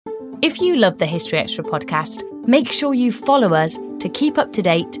If you love the History Extra podcast, make sure you follow us to keep up to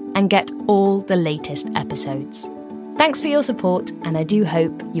date and get all the latest episodes. Thanks for your support, and I do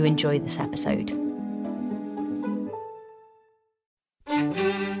hope you enjoy this episode.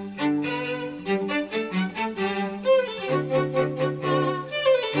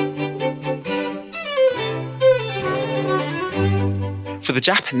 For the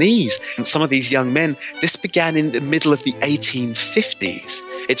Japanese, some of these young men, this began in the middle of the 1850s.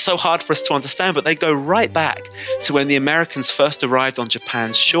 It's so hard for us to understand, but they go right back to when the Americans first arrived on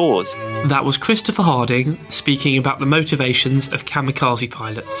Japan's shores. That was Christopher Harding speaking about the motivations of kamikaze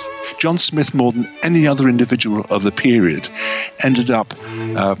pilots. John Smith, more than any other individual of the period, ended up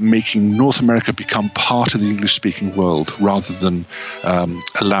making North America become part of the English-speaking world rather than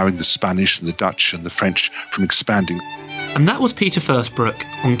allowing the Spanish and the Dutch and the French from expanding. And that was Peter Firstbrook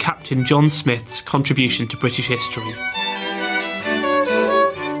on Captain John Smith's contribution to British history.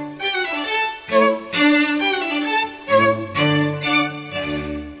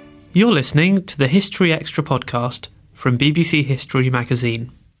 You're listening to the History Extra podcast from BBC History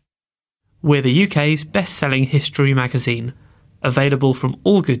Magazine. We're the UK's best-selling history magazine, available from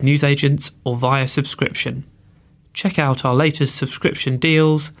all good newsagents or via subscription. Check out our latest subscription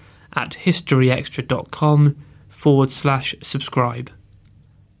deals at historyextra.com/subscribe.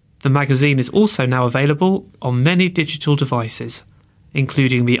 The magazine is also now available on many digital devices,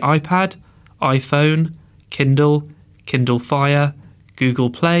 including the iPad, iPhone, Kindle, Kindle Fire, Google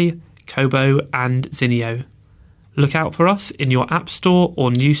Play, Kobo and Zinio. Look out for us in your App Store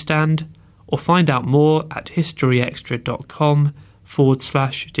or newsstand, or find out more at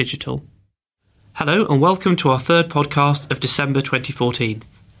historyextra.com/digital. Hello and welcome to our third podcast of December 2014.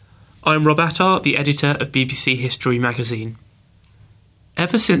 I'm Rob Attar, the editor of BBC History Magazine.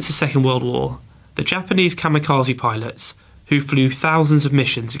 Ever since the Second World War, the Japanese kamikaze pilots, who flew thousands of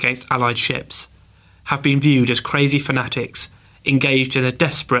missions against Allied ships, have been viewed as crazy fanatics engaged in a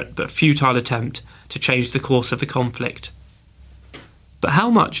desperate but futile attempt to change the course of the conflict. But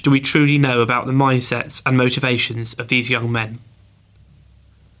how much do we truly know about the mindsets and motivations of these young men?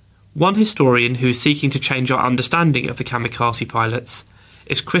 One historian who is seeking to change our understanding of the kamikaze pilots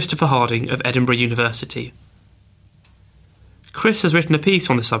is Christopher Harding of Edinburgh University. Chris has written a piece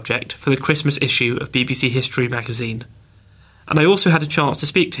on the subject for the Christmas issue of BBC History Magazine, and I also had a chance to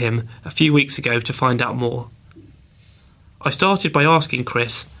speak to him a few weeks ago to find out more. I started by asking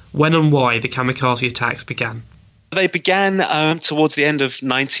Chris when and why the kamikaze attacks began. They began towards the end of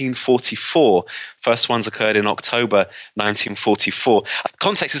 1944. First ones occurred in October 1944.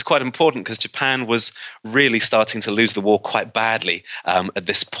 Context is quite important because Japan was really starting to lose the war quite badly at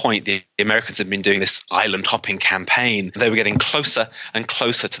this point. The Americans had been doing this island hopping campaign. They were getting closer and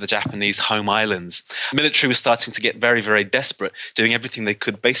closer to the Japanese home islands. The military was starting to get very, very desperate, doing everything they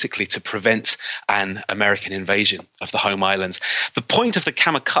could basically to prevent an American invasion of the home islands. The point of the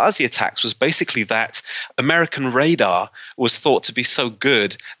kamikaze attacks was basically that American radar was thought to be so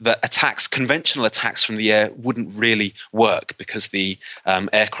good that conventional attacks from the air wouldn't really work because the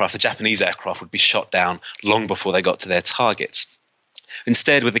Japanese aircraft would be shot down long before they got to their targets.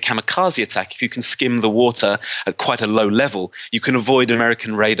 Instead, with the kamikaze attack, if you can skim the water at quite a low level, you can avoid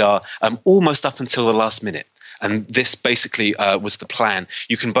American radar almost up until the last minute. And this basically was the plan.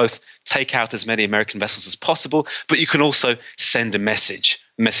 You can both take out as many American vessels as possible, but you can also send a message.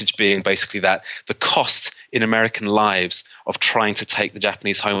 Message being basically that the cost in American lives of trying to take the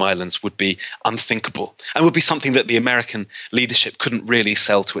Japanese home islands would be unthinkable and would be something that the American leadership couldn't really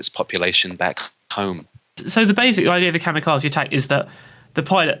sell to its population back home. So the basic idea of the kamikaze attack is that the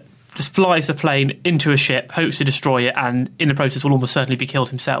pilot just flies the plane into a ship, hopes to destroy it, and in the process will almost certainly be killed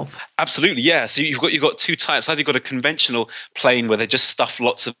himself. Absolutely, yeah. So you've got two types. Either you've got a conventional plane where they just stuff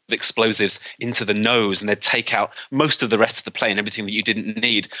lots of explosives into the nose and they take out most of the rest of the plane, everything that you didn't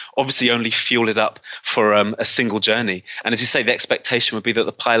need. Obviously, only fuel it up for a single journey. And as you say, the expectation would be that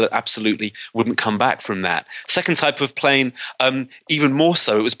the pilot absolutely wouldn't come back from that. Second type of plane, even more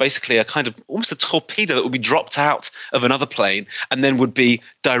so, it was basically a kind of almost a torpedo that would be dropped out of another plane and then would be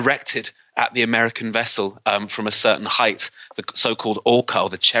directed at the American vessel from a certain height, the so-called Orca, or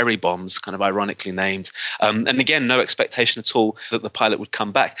the cherry bombs, kind of ironically named. And again, no expectation at all that the pilot would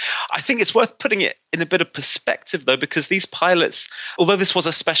come back. I think it's worth putting it in a bit of perspective, though, because these pilots, although this was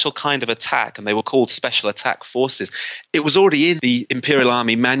a special kind of attack and they were called Special Attack Forces, it was already in the Imperial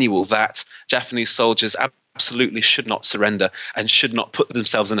Army manual that Japanese soldiers absolutely should not surrender and should not put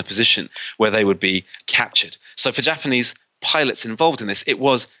themselves in a position where they would be captured. So for Japanese pilots involved in this, it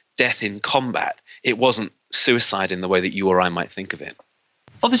was death in combat. It wasn't suicide in the way that you or I might think of it.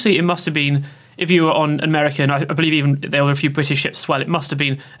 Obviously, it must have been if you were on American, I believe even there were a few British ships as well, it must have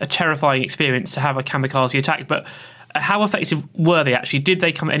been a terrifying experience to have a kamikaze attack. But how effective were they actually? Did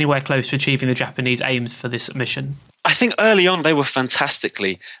they come anywhere close to achieving the Japanese aims for this mission? I think early on they were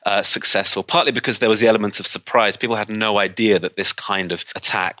fantastically successful, partly because there was the element of surprise. People had no idea that this kind of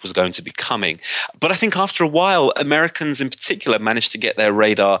attack was going to be coming. But I think after a while, Americans in particular managed to get their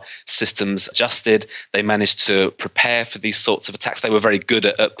radar systems adjusted. They managed to prepare for these sorts of attacks. They were very good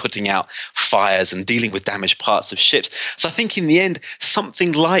at putting out fires and dealing with damaged parts of ships. So I think in the end,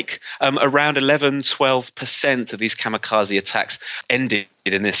 something like around 11-12% of these kamikaze attacks ended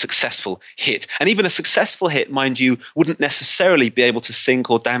in a successful hit. And even a successful hit, mind you, wouldn't necessarily be able to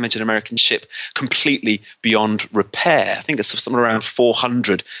sink or damage an American ship completely beyond repair. I think it's somewhere around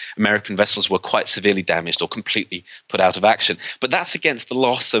 400 American vessels were quite severely damaged or completely put out of action. But that's against the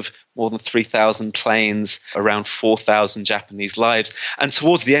loss of more than 3,000 planes, around 4,000 Japanese lives. And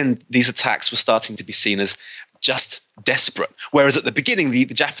towards the end, these attacks were starting to be seen as just desperate. Whereas at the beginning, the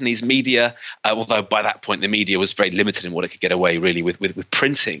Japanese media, although by that point the media was very limited in what it could get away really with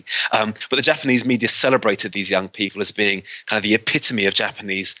printing, but the Japanese media celebrated these young people as being kind of the epitome of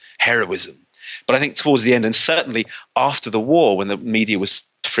Japanese heroism. But I think towards the end, and certainly after the war, when the media was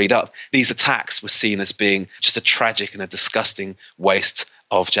freed up, these attacks were seen as being just a tragic and a disgusting waste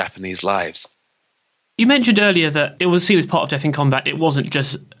of Japanese lives. You mentioned earlier that it was seen as part of Death in Combat. It wasn't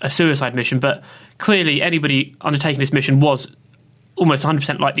just a suicide mission, but clearly anybody undertaking this mission was almost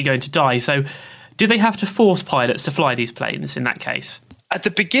 100% likely going to die. So did they have to force pilots to fly these planes in that case? At the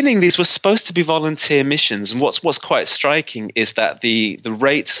beginning, these were supposed to be volunteer missions, and what's quite striking is that the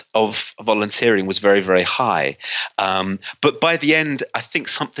rate of volunteering was very, very high. But by the end, I think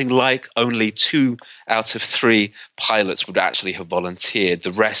something like only 2 out of 3 pilots would actually have volunteered.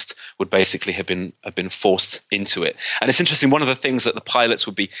 The rest would basically have been forced into it. And it's interesting, one of the things that the pilots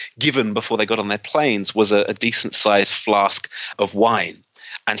would be given before they got on their planes was a decent-sized flask of wine.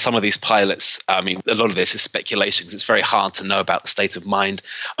 And some of these pilots, I mean, a lot of this is speculation because it's very hard to know about the state of mind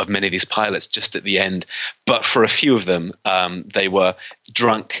of many of these pilots just at the end. But for a few of them, they were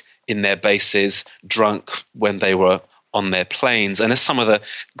drunk in their bases, drunk when they were on their planes. And as some of the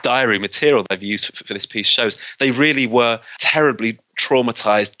diary material they've used for this piece shows, they really were terribly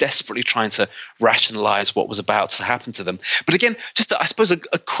traumatized, desperately trying to rationalize what was about to happen to them. But again, just I suppose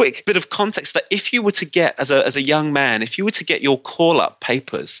a quick bit of context that if you were to get, as a young man, if you were to get your call-up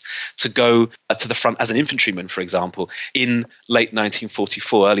papers to go to the front as an infantryman, for example, in late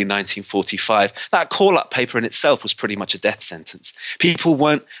 1944, early 1945, that call-up paper in itself was pretty much a death sentence. People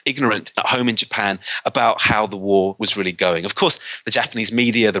weren't ignorant at home in Japan about how the war was really going. Of course, the Japanese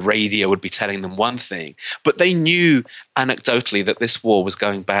media, the radio would be telling them one thing, but they knew anecdotally that this war was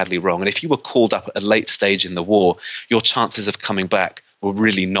going badly wrong. And if you were called up at a late stage in the war, your chances of coming back were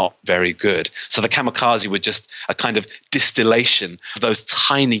really not very good. So the kamikaze were just a kind of distillation of those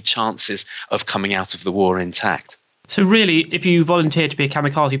tiny chances of coming out of the war intact. So really, if you volunteered to be a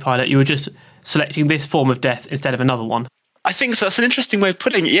kamikaze pilot, you were just selecting this form of death instead of another one? I think so. That's an interesting way of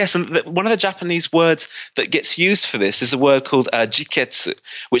putting it, yes. And one of the Japanese words that gets used for this is a word called jiketsu,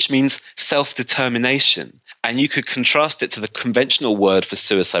 which means self-determination. And you could contrast it to the conventional word for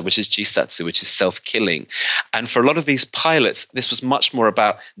suicide, which is jisatsu, which is self-killing. And for a lot of these pilots, this was much more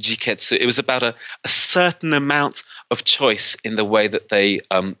about jiketsu. It was about a certain amount of choice in the way that they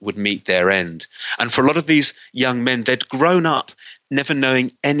would meet their end. And for a lot of these young men, they'd grown up never knowing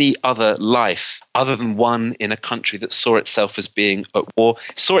any other life other than one in a country that saw itself as being at war,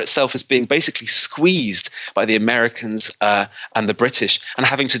 saw itself as being basically squeezed by the Americans and the British and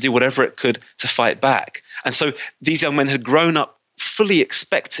having to do whatever it could to fight back. And so these young men had grown up fully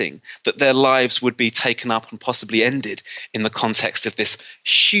expecting that their lives would be taken up and possibly ended in the context of this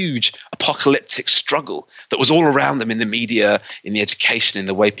huge apocalyptic struggle that was all around them in the media, in the education, in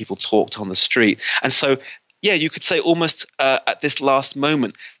the way people talked on the street. And so yeah, you could say almost at this last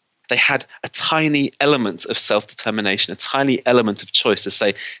moment, they had a tiny element of self-determination, a tiny element of choice to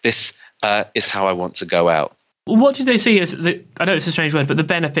say, this is how I want to go out. What did they see as, I know it's a strange word, but the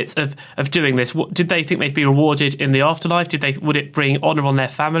benefits of doing this? What, did they think they'd be rewarded in the afterlife? Would it bring honour on their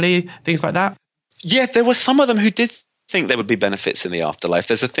family, things like that? Yeah, there were some of them who did think there would be benefits in the afterlife.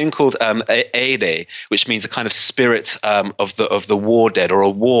 There's a thing called Eire, which means a kind of spirit of the war dead, or a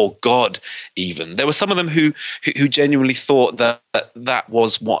war god even. There were some of them who genuinely thought that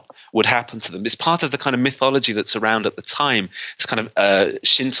was what would happen to them. It's part of the kind of mythology that's around at the time, this kind of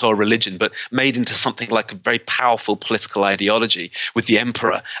Shinto religion, but made into something like a very powerful political ideology with the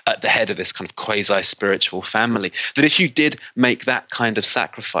emperor at the head of this kind of quasi-spiritual family, that if you did make that kind of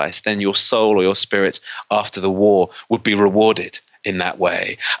sacrifice, then your soul or your spirit after the war would be rewarded in that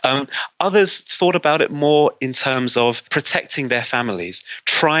way. Others thought about it more in terms of protecting their families,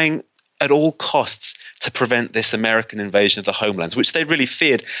 trying at all costs to prevent this American invasion of the homelands, which they really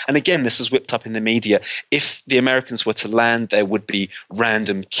feared. And again, this was whipped up in the media. If the Americans were to land, there would be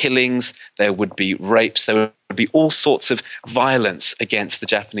random killings, there would be rapes, there would be all sorts of violence against the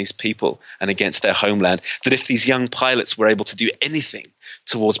Japanese people and against their homeland, that if these young pilots were able to do anything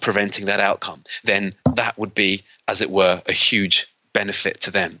towards preventing that outcome, then that would be, as it were, a huge benefit to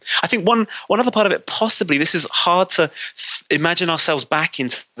them. I think one other part of it, possibly, this is hard to imagine ourselves back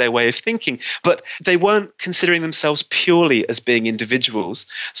into their way of thinking, but they weren't considering themselves purely as being individuals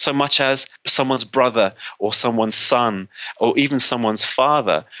so much as someone's brother or someone's son or even someone's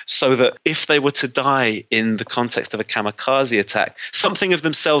father, so that if they were to die in the context of a kamikaze attack, something of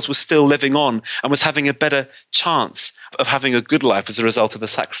themselves was still living on and was having a better chance of having a good life as a result of the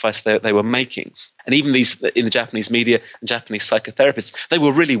sacrifice they were making. And even these, in the Japanese media and Japanese psychotherapists, they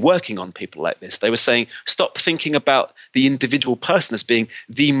were really working on people like this. They were saying, stop thinking about the individual person as being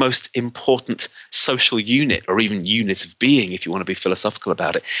the most important social unit, or even unit of being, if you want to be philosophical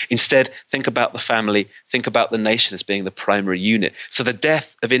about it. Instead, think about the family, think about the nation as being the primary unit. So the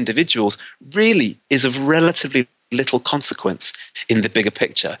death of individuals really is of relatively little consequence in the bigger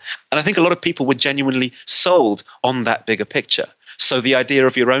picture. And I think a lot of people were genuinely sold on that bigger picture. So the idea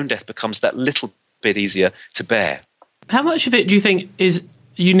of your own death becomes that little bit easier to bear. How much of it do you think is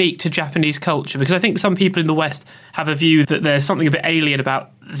unique to Japanese culture? Because I think some people in the West have a view that there's something a bit alien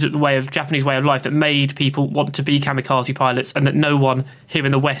about the Japanese way of life that made people want to be kamikaze pilots, and that no one here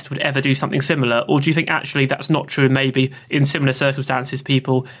in the West would ever do something similar. Or do you think actually that's not true, and maybe in similar circumstances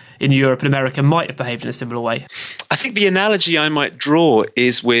people in Europe and America might have behaved in a similar way? I think the analogy I might draw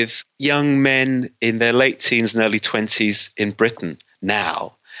is with young men in their late teens and early 20s in Britain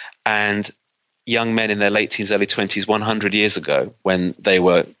now, and young men in their late teens, early 20s 100 years ago, when they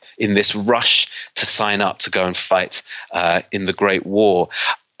were in this rush to sign up to go and fight in the Great War.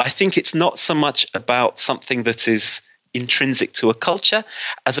 I think it's not so much about something that is intrinsic to a culture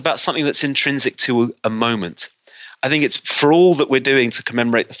as about something that's intrinsic to a moment. I think it's, for all that we're doing to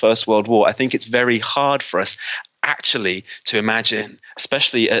commemorate the First World War, I think it's very hard for us actually to imagine,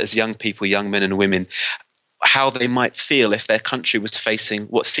 especially as young people, young men and women, how they might feel if their country was facing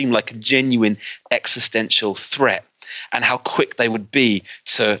what seemed like a genuine existential threat, and how quick they would be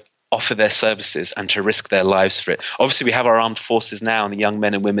to offer their services and to risk their lives for it. Obviously, we have our armed forces now, and the young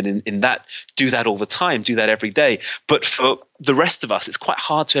men and women in that do that all the time, do that every day. But for the rest of us, it's quite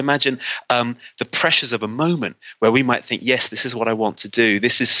hard to imagine the pressures of a moment where we might think, yes, this is what I want to do.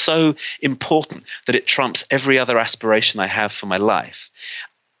 This is so important that it trumps every other aspiration I have for my life.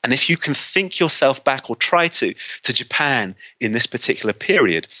 And if you can think yourself back, or try to Japan in this particular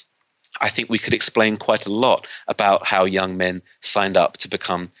period, I think we could explain quite a lot about how young men signed up to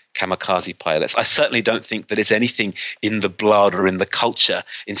become kamikaze pilots. I certainly don't think that it's anything in the blood or in the culture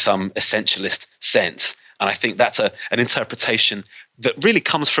in some essentialist sense. And I think that's an interpretation that really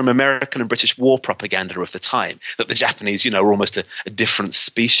comes from American and British war propaganda of the time, that the Japanese, are almost a different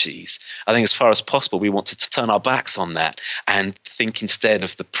species. I think as far as possible, we want to turn our backs on that and think instead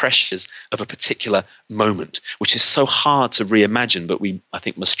of the pressures of a particular moment, which is so hard to reimagine, but we, I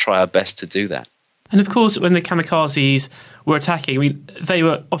think, must try our best to do that. And of course, when the kamikazes were attacking, they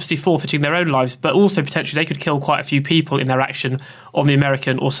were obviously forfeiting their own lives, but also potentially they could kill quite a few people in their action on the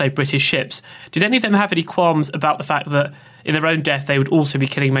American or, say, British ships. Did any of them have any qualms about the fact that in their own death they would also be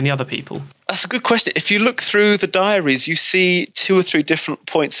killing many other people? That's a good question. If you look through the diaries, you see 2 or 3 different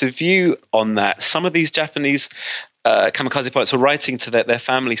points of view on that. Some of these Japanese kamikaze pilots were writing to their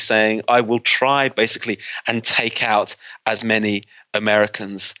family saying, I will try basically and take out as many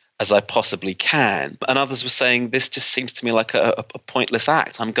Americans as I possibly can. And others were saying, this just seems to me like a pointless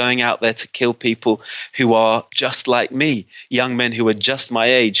act. I'm going out there to kill people who are just like me, young men who are just my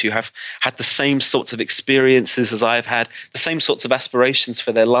age, who have had the same sorts of experiences as I've had, the same sorts of aspirations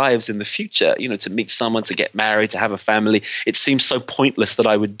for their lives in the future, to meet someone, to get married, to have a family. It seems so pointless that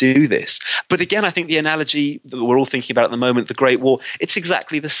I would do this. But again, I think the analogy that we're all thinking about at the moment, the Great War, it's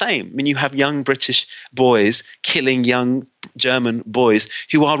exactly the same. I mean, you have young British boys killing young German boys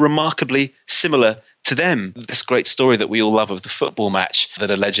who are remarkably similar to them. This great story that we all love of the football match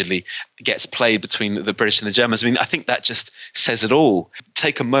that allegedly gets played between the British and the Germans. I mean, I think that just says it all.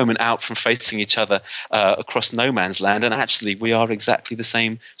 Take a moment out from facing each other across no man's land, and actually we are exactly the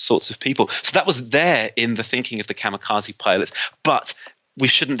same sorts of people. So that was there in the thinking of the kamikaze pilots. But we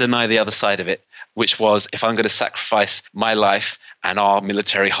shouldn't deny the other side of it, which was, if I'm going to sacrifice my life and our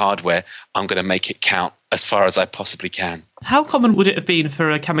military hardware, I'm going to make it count as far as I possibly can. How common would it have been for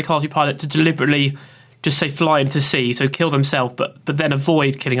a kamikaze pilot to deliberately just say fly into sea, so kill themselves, but then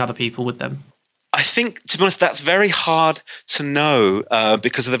avoid killing other people with them? I think, to be honest, that's very hard to know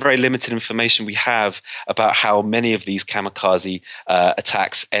because of the very limited information we have about how many of these kamikaze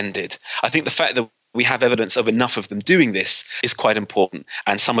attacks ended. I think the fact that we have evidence of enough of them doing this is quite important.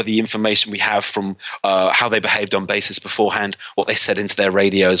 And some of the information we have from how they behaved on bases beforehand, what they said into their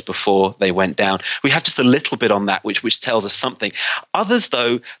radios before they went down, we have just a little bit on that, which tells us something. Others,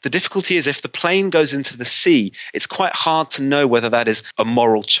 though, the difficulty is if the plane goes into the sea, it's quite hard to know whether that is a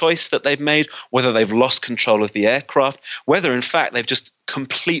moral choice that they've made, whether they've lost control of the aircraft, whether, in fact, they've just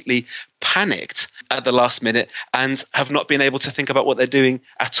completely panicked at the last minute and have not been able to think about what they're doing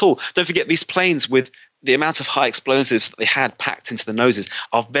at all. Don't forget, these planes, with the amount of high explosives that they had packed into the noses,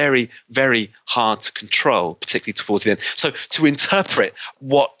 are very, very hard to control, particularly towards the end. So to interpret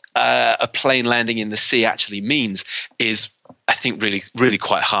what a plane landing in the sea actually means is, I think, really, really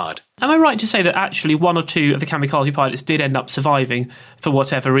quite hard. Am I right to say that actually one or two of the kamikaze pilots did end up surviving for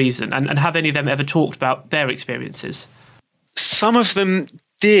whatever reason? And have any of them ever talked about their experiences? Some of them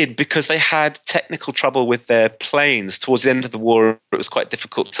did, because they had technical trouble with their planes. Towards the end of the war, it was quite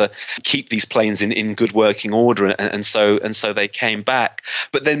difficult to keep these planes in good working order, and so they came back.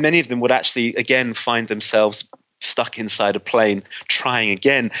 But then many of them would actually, again, find themselves stuck inside a plane, trying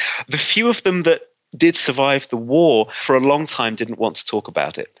again. The few of them that did survive the war for a long time didn't want to talk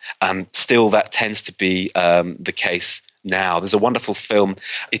about it. Still, that tends to be the case now. There's a wonderful film,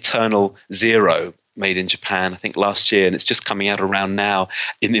 Eternal Zero, made in Japan, I think last year, and it's just coming out around now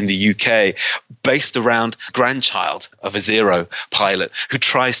in the UK, based around grandchild of a Zero pilot who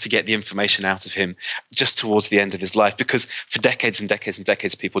tries to get the information out of him just towards the end of his life, because for decades and decades and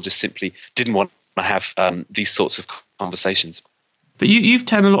decades, people just simply didn't want to have these sorts of conversations. But you've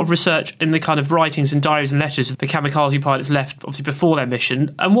done a lot of research in the kind of writings and diaries and letters the kamikaze pilots left, obviously, before their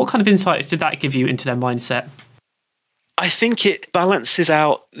mission. And what kind of insights did that give you into their mindset? I think it balances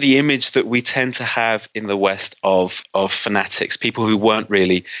out the image that we tend to have in the West of fanatics, people who weren't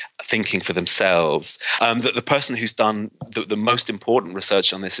really thinking for themselves. That the person who's done the most important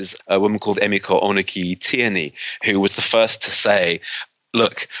research on this is a woman called Emiko Oniki-Tierney, who was the first to say,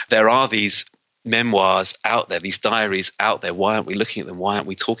 look, there are these memoirs out there, these diaries out there. Why aren't we looking at them? Why aren't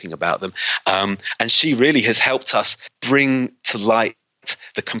we talking about them? And she really has helped us bring to light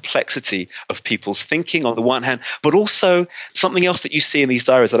the complexity of people's thinking on the one hand, but also something else that you see in these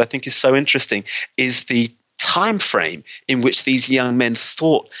diaries that I think is so interesting is the time frame in which these young men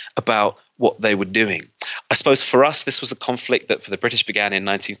thought about what they were doing. I suppose for us, this was a conflict that for the British began in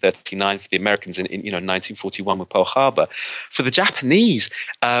 1939, for the Americans in 1941 with Pearl Harbor. For the Japanese,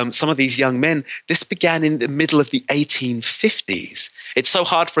 some of these young men, this began in the middle of the 1850s. It's so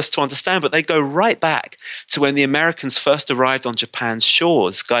hard for us to understand, but they go right back to when the Americans first arrived on Japan's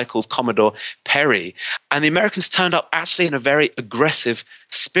shores, a guy called Commodore Perry. And the Americans turned up actually in a very aggressive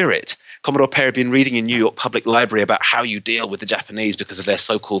spirit. Commodore Perry had been reading in New York Public Library about how you deal with the Japanese because of their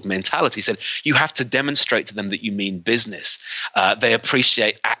so-called mentality. He said, you have to demonstrate to them that you mean business. They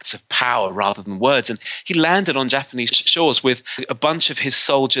appreciate acts of power rather than words. And he landed on Japanese shores with a bunch of his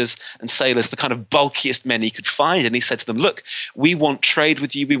soldiers and sailors, the kind of bulkiest men he could find. And he said to them, look, we want trade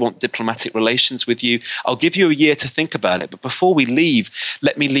with you. We want diplomatic relations with you. I'll give you a year to think about it. But before we leave,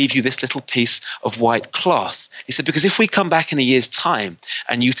 let me leave you this little piece of white cloth. He said, because if we come back in a year's time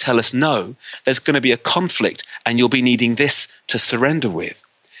and you tell us no, there's going to be a conflict and you'll be needing this to surrender with.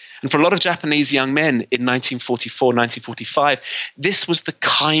 And for a lot of Japanese young men in 1944, 1945, this was the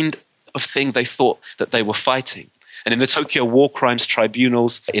kind of thing they thought that they were fighting. And in the Tokyo War Crimes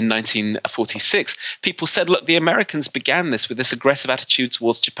Tribunals in 1946, people said, look, the Americans began this with this aggressive attitude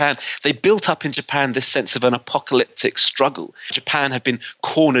towards Japan. They built up in Japan this sense of an apocalyptic struggle. Japan had been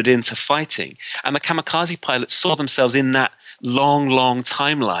cornered into fighting. And the kamikaze pilots saw themselves in that long, long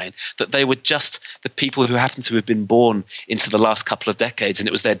timeline, that they were just the people who happened to have been born into the last couple of decades, and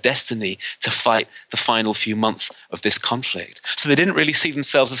it was their destiny to fight the final few months of this conflict. So they didn't really see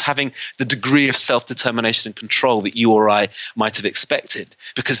themselves as having the degree of self-determination and control that you or I might have expected,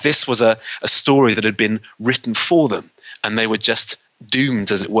 because this was a story that had been written for them, and they were just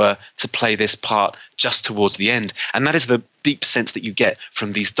doomed, as it were, to play this part just towards the end. And that is the deep sense that you get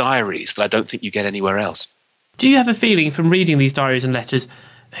from these diaries that I don't think you get anywhere else. Do you have a feeling from reading these diaries and letters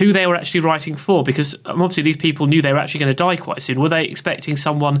who they were actually writing for? Because obviously these people knew they were actually going to die quite soon. Were they expecting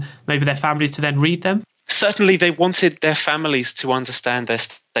someone, maybe their families, to then read them? Certainly they wanted their families to understand their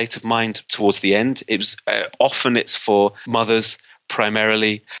state of mind towards the end. It was often it's for mothers,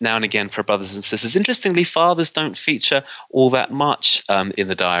 primarily, now and again for brothers and sisters. Interestingly, fathers don't feature all that much in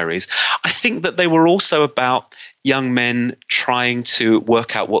the diaries. I think that they were also about young men trying to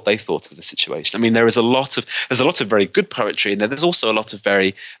work out what they thought of the situation. I mean, there's a lot of very good poetry in there. There's also a lot of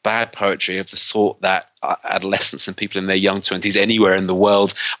very bad poetry of the sort that adolescents and people in their young 20s anywhere in the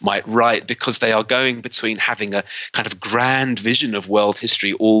world might write, because they are going between having a kind of grand vision of world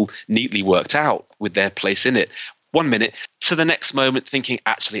history all neatly worked out with their place in it one minute, to the next moment thinking,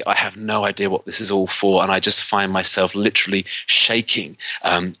 actually, I have no idea what this is all for, and I just find myself literally shaking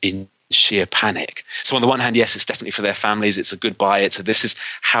in sheer panic. So on the one hand, yes, it's definitely for their families. It's a goodbye. It's a, this is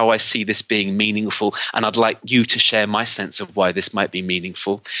how I see this being meaningful, and I'd like you to share my sense of why this might be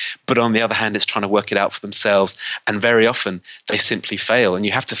meaningful. But on the other hand, it's trying to work it out for themselves, and very often they simply fail, and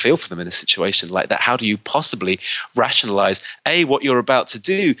you have to feel for them in a situation like that. How do you possibly rationalize A, what you're about to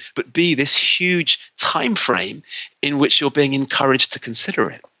do, but B, this huge time frame in which you're being encouraged to consider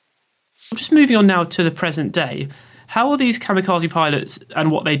it? Just moving on now to the present day, how are these kamikaze pilots and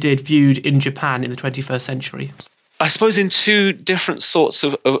what they did viewed in Japan in the 21st century? I suppose in two different sorts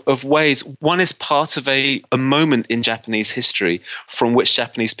of ways. One is part of a moment in Japanese history from which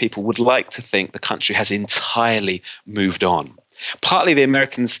Japanese people would like to think the country has entirely moved on. Partly the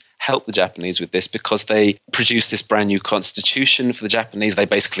Americans helped the Japanese with this because they produced this brand new constitution for the Japanese. They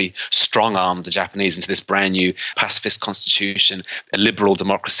basically strong-armed the Japanese into this brand new pacifist constitution, a liberal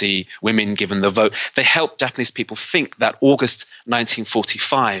democracy, women given the vote. They helped Japanese people think that August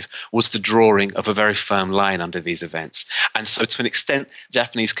 1945 was the drawing of a very firm line under these events. And so to an extent,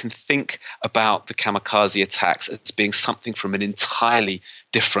 Japanese can think about the kamikaze attacks as being something from an entirely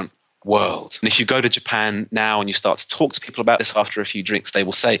different world. And if you go to Japan now and you start to talk to people about this after a few drinks, they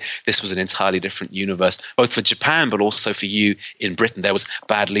will say this was an entirely different universe, both for Japan but also for you in Britain. There was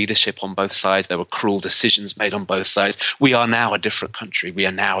bad leadership on both sides. There were cruel decisions made on both sides. We are now a different country. We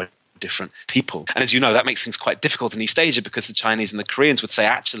are now a different people. And as you know, that makes things quite difficult in East Asia, because the Chinese and the Koreans would say,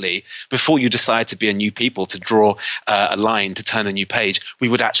 actually, before you decide to be a new people, to draw a line, to turn a new page, we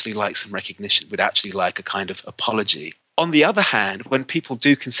would actually like some recognition. We'd actually like a kind of apology. On the other hand, when people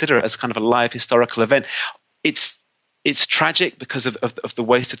do consider it as kind of a live historical event, it's tragic because of the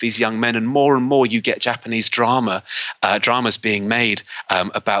waste of these young men, and more you get Japanese dramas being made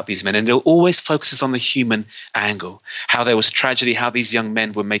about these men, and it always focuses on the human angle, how there was tragedy, how these young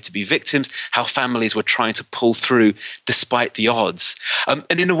men were made to be victims, how families were trying to pull through despite the odds. And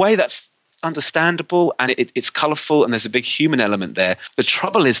in a way that's understandable, and it's colourful, and there's a big human element there. The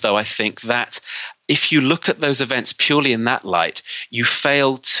trouble is, though, I think that if you look at those events purely in that light, you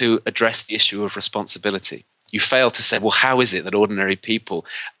fail to address the issue of responsibility. You fail to say, well, how is it that ordinary people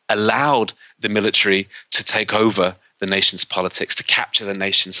allowed the military to take over the nation's politics, to capture the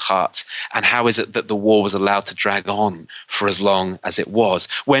nation's hearts? And how is it that the war was allowed to drag on for as long as it was,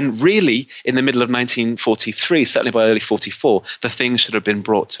 when really in the middle of 1943, certainly by early 44, the thing should have been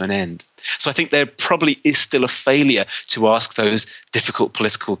brought to an end? So I think there probably is still a failure to ask those difficult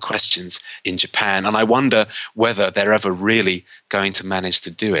political questions in Japan. And I wonder whether they're ever really going to manage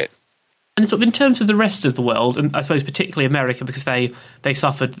to do it. And sort of in terms of the rest of the world, and I suppose particularly America, because they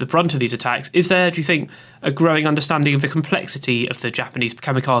suffered the brunt of these attacks, is there, do you think, a growing understanding of the complexity of the Japanese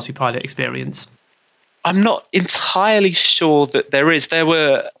kamikaze pilot experience? I'm not entirely sure that there is. There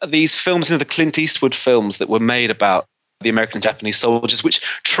were these films, the Clint Eastwood films that were made about the American and Japanese soldiers, which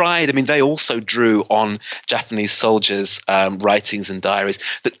tried, I mean, they also drew on Japanese soldiers' writings and diaries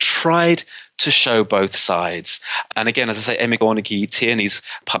that tried to show both sides. And again, as I say, Emigornigi Tierney's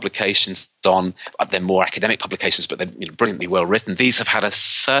publications they're more academic publications, but they're brilliantly well written. These have had a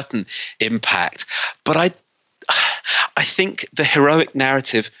certain impact. But I think the heroic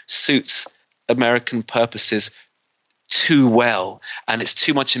narrative suits American purposes too well, and it's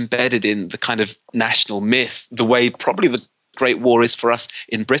too much embedded in the kind of national myth, the way probably the Great War is for us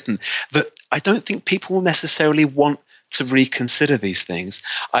in Britain, that I don't think people will necessarily want to reconsider these things.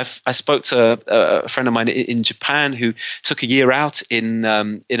 I spoke to a friend of mine in Japan who took a year out in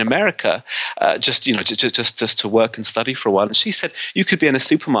America, just to work and study for a while. And she said you could be in a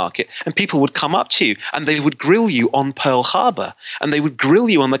supermarket and people would come up to you and they would grill you on Pearl Harbor and they would grill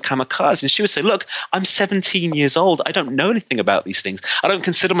you on the kamikaze. And she would say, look, I'm 17 years old. I don't know anything about these things. I don't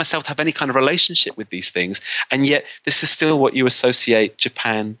consider myself to have any kind of relationship with these things. And yet this is still what you associate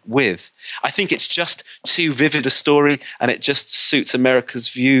Japan with. I think it's just too vivid a story, and it just suits America's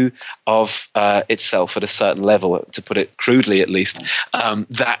view of itself at a certain level, to put it crudely at least,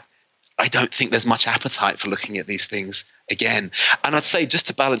 that I don't think there's much appetite for looking at these things again. And I'd say, just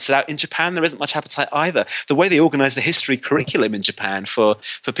to balance it out, in Japan there isn't much appetite either. The way they organize the history curriculum in Japan for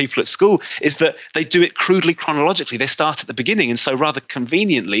people at school is that they do it crudely chronologically. They start at the beginning, and so rather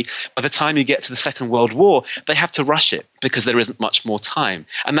conveniently, by the time you get to the Second World War, they have to rush it because there isn't much more time.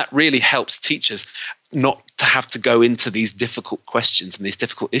 And that really helps teachers not to have to go into these difficult questions and these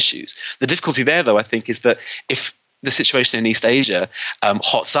difficult issues. The difficulty there, though, I think, is that if the situation in East Asia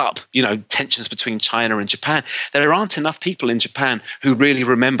hots up, tensions between China and Japan, there aren't enough people in Japan who really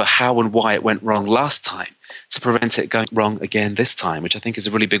remember how and why it went wrong last time to prevent it going wrong again this time, which I think is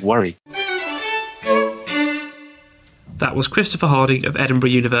a really big worry. That was Christopher Harding of Edinburgh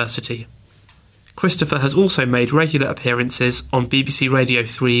University. Christopher has also made regular appearances on BBC Radio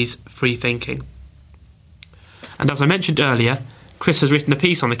 3's Free Thinking. And as I mentioned earlier, Chris has written a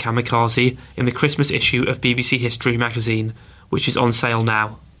piece on the kamikaze in the Christmas issue of BBC History magazine, which is on sale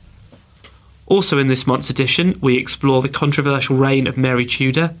now. Also in this month's edition, we explore the controversial reign of Mary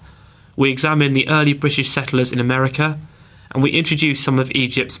Tudor, we examine the early British settlers in America, and we introduce some of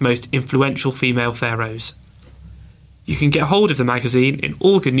Egypt's most influential female pharaohs. You can get hold of the magazine in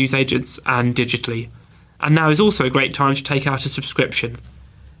all good newsagents and digitally, and now is also a great time to take out a subscription.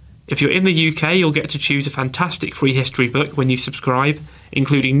 If you're in the UK, you'll get to choose a fantastic free history book when you subscribe,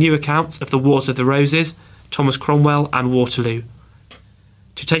 including new accounts of the Wars of the Roses, Thomas Cromwell and Waterloo.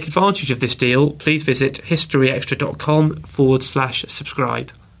 To take advantage of this deal, please visit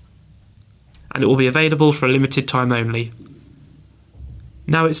historyextra.com/subscribe. And it will be available for a limited time only.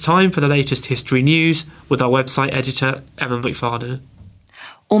 Now it's time for the latest history news with our website editor, Emma McFarden.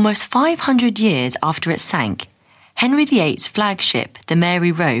 Almost 500 years after it sank, Henry VIII's flagship, the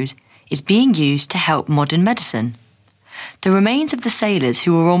Mary Rose, is being used to help modern medicine. The remains of the sailors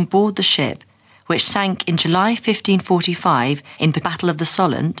who were on board the ship, which sank in July 1545 in the Battle of the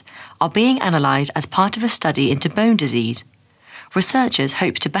Solent, are being analysed as part of a study into bone disease. Researchers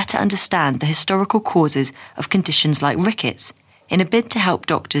hope to better understand the historical causes of conditions like rickets, in a bid to help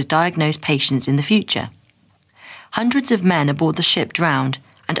doctors diagnose patients in the future. Hundreds of men aboard the ship drowned,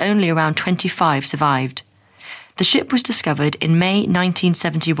 and only around 25 survived. The ship was discovered in May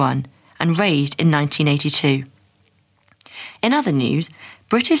 1971 and raised in 1982. In other news,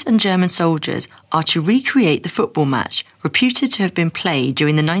 British and German soldiers are to recreate the football match reputed to have been played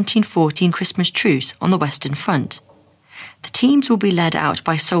during the 1914 Christmas truce on the Western Front. The teams will be led out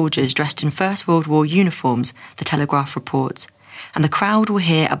by soldiers dressed in First World War uniforms, the Telegraph reports, and the crowd will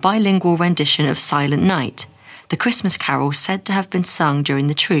hear a bilingual rendition of Silent Night, the Christmas carol said to have been sung during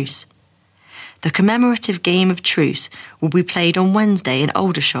the truce. The commemorative game of truce will be played on Wednesday in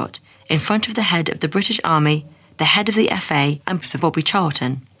Aldershot, in front of the head of the British Army, the head of the FA and Sir Bobby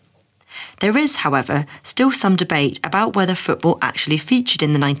Charlton. There is, however, still some debate about whether football actually featured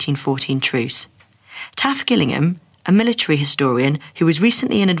in the 1914 truce. Taff Gillingham, a military historian who was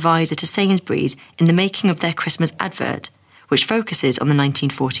recently an advisor to Sainsbury's in the making of their Christmas advert, which focuses on the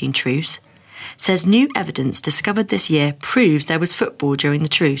 1914 truce, says new evidence discovered this year proves there was football during the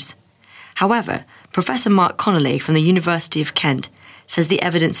truce. However, Professor Mark Connolly from the University of Kent says the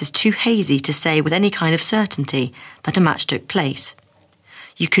evidence is too hazy to say with any kind of certainty that a match took place.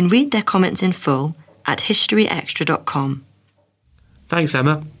 You can read their comments in full at historyextra.com. Thanks,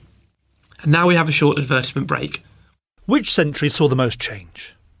 Emma. And now we have a short advertisement break. Which century saw the most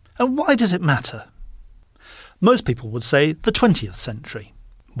change? And why does it matter? Most people would say the 20th century.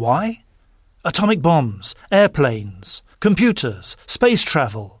 Why? Atomic bombs, airplanes, computers, space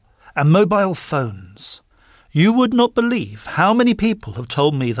travel, and mobile phones. You would not believe how many people have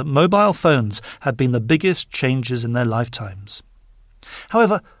told me that mobile phones have been the biggest changes in their lifetimes.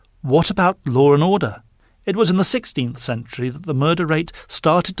 However, what about law and order? It was in the 16th century that the murder rate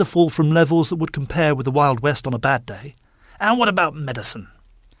started to fall from levels that would compare with the Wild West on a bad day. And what about medicine?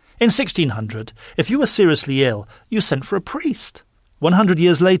 In 1600, if you were seriously ill, you sent for a priest. 100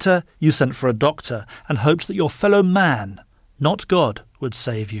 years later, you sent for a doctor and hoped that your fellow man, not God, would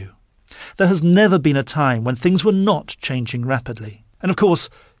save you. There has never been a time when things were not changing rapidly. And of course,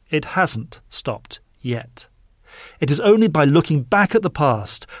 it hasn't stopped yet. It is only by looking back at the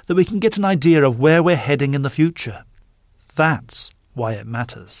past that we can get an idea of where we're heading in the future. That's why it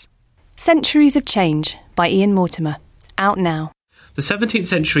matters. Centuries of Change by Ian Mortimer. Out now. The 17th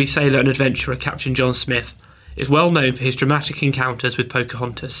century sailor and adventurer Captain John Smith is well known for his dramatic encounters with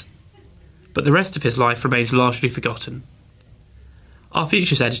Pocahontas. But the rest of his life remains largely forgotten. Our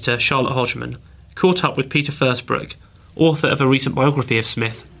features editor, Charlotte Hodgman, caught up with Peter Fursbrook, author of a recent biography of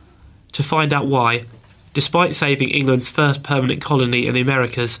Smith, to find out why, despite saving England's first permanent colony in the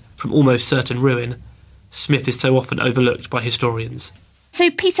Americas from almost certain ruin, Smith is so often overlooked by historians. So,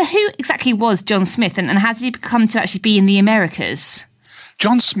 Peter, who exactly was John Smith and how did he come to actually be in the Americas?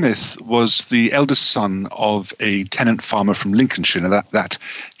 John Smith was the eldest son of a tenant farmer from Lincolnshire. Now that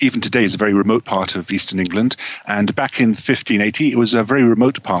even today is a very remote part of eastern England. And back in 1580, it was a very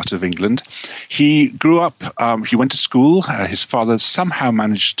remote part of England. He grew up, he went to school. His father somehow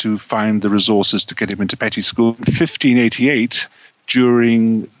managed to find the resources to get him into petty school. In 1588,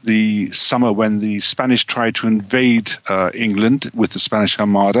 during the summer when the Spanish tried to invade England with the Spanish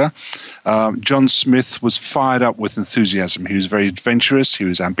Armada, John Smith was fired up with enthusiasm. He was very adventurous, he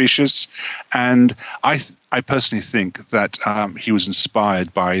was ambitious, and I personally think that he was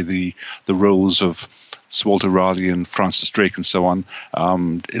inspired by the roles of Sir Walter Raleigh and Francis Drake and so on,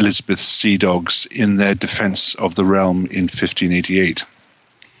 Elizabeth's sea dogs in their defence of the realm in 1588.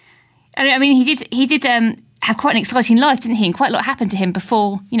 I mean, he did have quite an exciting life, didn't he? And quite a lot happened to him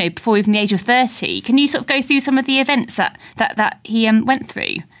before even the age of 30. Can you sort of go through some of the events that he went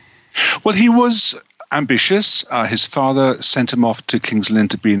through? Well, he was ambitious. His father sent him off to King's Lynn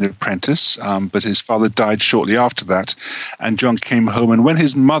to be an apprentice, but his father died shortly after that, and John came home. And when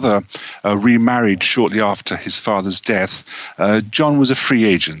his mother remarried shortly after his father's death, John was a free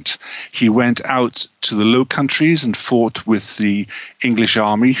agent. He went out to the Low Countries and fought with the English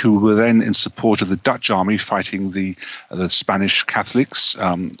army, who were then in support of the Dutch army fighting the Spanish Catholics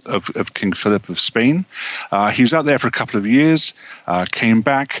of King Philip of Spain. He was out there for a couple of years, came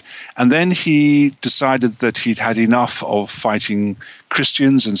back, and then he decided that he'd had enough of fighting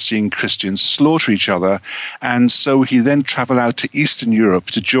Christians and seeing Christians slaughter each other, and so he then traveled out to Eastern Europe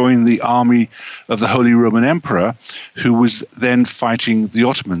to join the army of the Holy Roman Emperor, who was then fighting the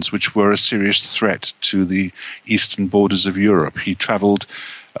Ottomans, which were a serious threat to the eastern borders of Europe. He traveled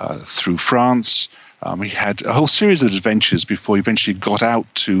through France. He had a whole series of adventures before he eventually got out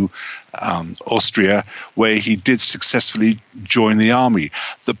to Austria, where he did successfully join the army.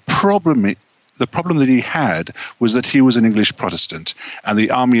 The problem that he had was that he was an English Protestant, and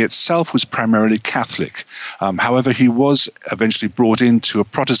the army itself was primarily Catholic. However, he was eventually brought into a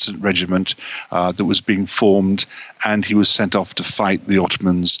Protestant regiment that was being formed, and he was sent off to fight the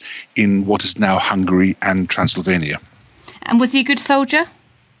Ottomans in what is now Hungary and Transylvania. And was he a good soldier?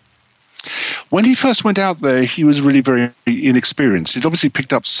 When he first went out there, he was really very inexperienced. He'd obviously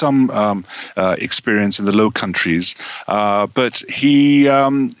picked up some experience in the Low Countries, but he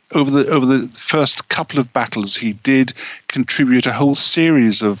over the first couple of battles, he did contribute a whole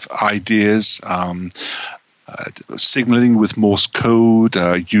series of ideas. Signaling with Morse code,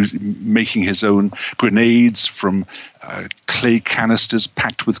 making his own grenades from clay canisters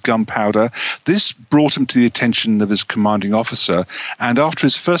packed with gunpowder. This brought him to the attention of his commanding officer, and after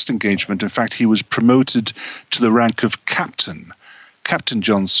his first engagement, in fact, he was promoted to the rank of Captain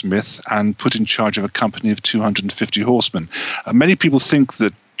John Smith, and put in charge of a company of 250 horsemen. Many people think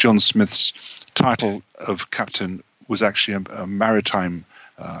that John Smith's title of captain was actually a maritime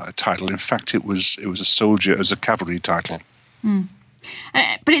title. In fact, it was a soldier, it was a cavalry title.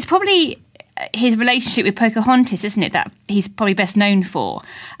 But it's probably his relationship with Pocahontas, isn't it, that he's probably best known for?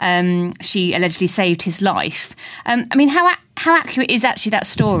 She allegedly saved his life. I mean, how accurate is actually that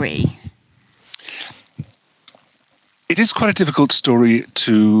story? It is quite a difficult story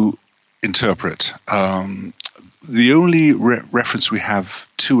to interpret. The only reference we have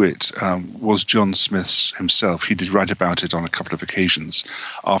to it was John Smith's himself. He did write about it on a couple of occasions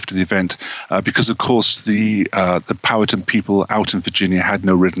after the event, because, of course, the Powhatan people out in Virginia had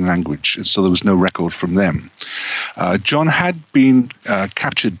no written language, and so there was no record from them. John had been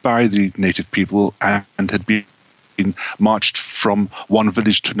captured by the native people and had been marched from one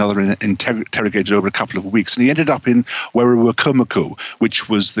village to another and interrogated over a couple of weeks. And he ended up in Werowocomoco, which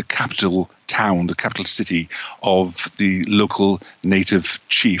was the capital town, the capital city of the local native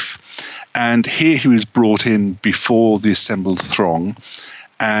chief. And here he was brought in before the assembled throng,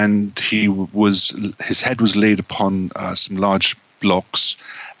 and his head was laid upon some large blocks,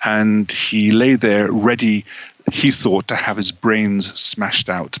 and he lay there ready, he thought, to have his brains smashed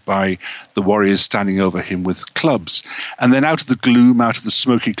out by the warriors standing over him with clubs. And then out of the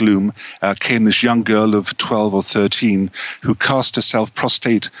smoky gloom, came this young girl of 12 or 13 who cast herself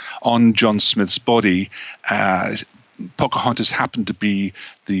prostrate on John Smith's body. Pocahontas happened to be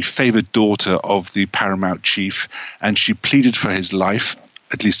the favored daughter of the paramount chief, and she pleaded for his life,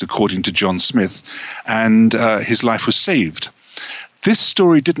 at least according to John Smith, and his life was saved. This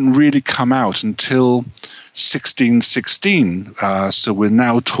story didn't really come out until 1616, so we're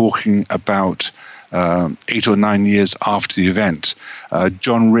now talking about 8 or 9 years after the event.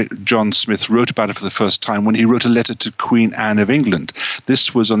 John Smith wrote about it for the first time when he wrote a letter to Queen Anne of England.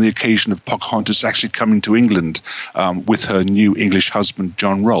 This was on the occasion of Pocahontas actually coming to England with her new English husband,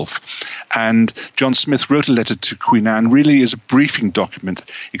 John Rolfe. And John Smith wrote a letter to Queen Anne really as a briefing document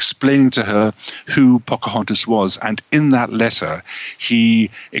explaining to her who Pocahontas was. And in that letter, he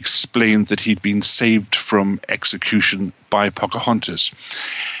explained that he'd been saved from execution by Pocahontas.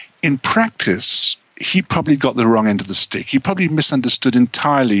 In practice, he probably got the wrong end of the stick. He probably misunderstood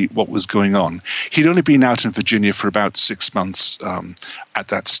entirely what was going on. He'd only been out in Virginia for about 6 months at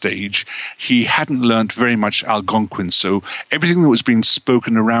that stage. He hadn't learned very much Algonquin, so everything that was being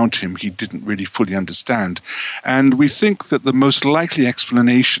spoken around him, he didn't really fully understand. And we think that the most likely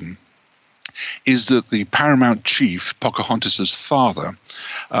explanation is that the paramount chief, Pocahontas' father,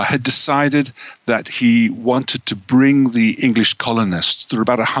 had decided that he wanted to bring the English colonists, there were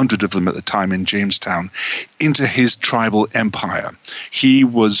about 100 of them at the time in Jamestown, into his tribal empire. He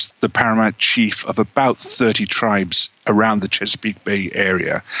was the paramount chief of about 30 tribes around the Chesapeake Bay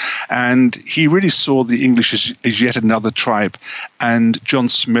area, and he really saw the English as yet another tribe, and John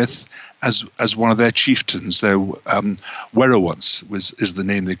Smith as one of their chieftains. Their Werowance is the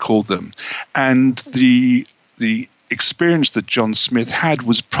name they called them. And the experience that John Smith had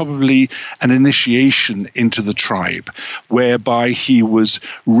was probably an initiation into the tribe, whereby he was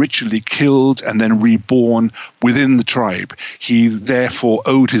ritually killed and then reborn within the tribe. He therefore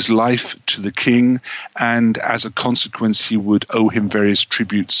owed his life to the king, and as a consequence he would owe him various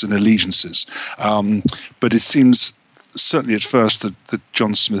tributes and allegiances. But it seems certainly at first that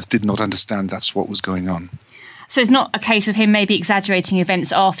John Smith did not understand that's what was going on. So it's not a case of him maybe exaggerating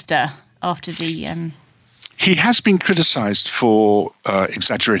events after the... He has been criticised for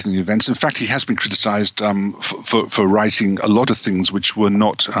exaggerating the events. In fact, he has been criticised for writing a lot of things which were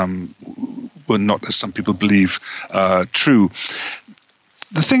not, as some people believe, true.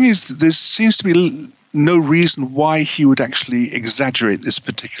 The thing is, there seems to be no reason why he would actually exaggerate this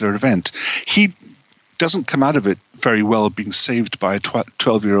particular event. He doesn't come out of it very well being saved by a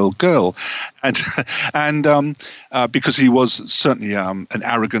 12-year-old girl, and because he was certainly an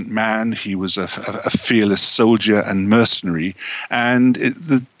arrogant man, he was a fearless soldier and mercenary, and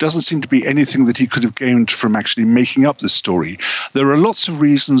there doesn't seem to be anything that he could have gained from actually making up the story. There are lots of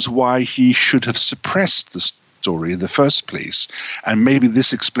reasons why he should have suppressed the story in the first place, and maybe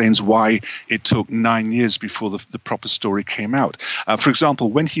this explains why it took 9 years before the proper story came out. For example,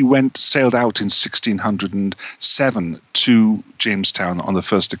 when he sailed out in 1607 to Jamestown on the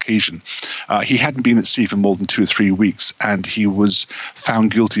first occasion, he hadn't been at sea for more than 2 or 3 weeks, and he was found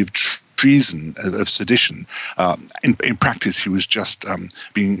guilty of treason, of sedition. In practice, he was just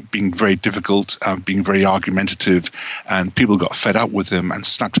being very difficult, being very argumentative, and people got fed up with him and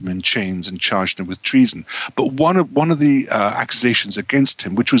slapped him in chains and charged him with treason. But one of the accusations against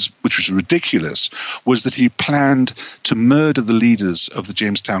him, which was ridiculous, was that he planned to murder the leaders of the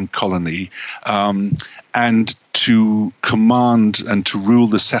Jamestown colony and to command and to rule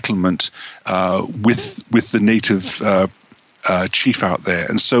the settlement with the native chief out there.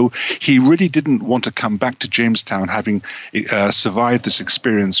 And so he really didn't want to come back to Jamestown having survived this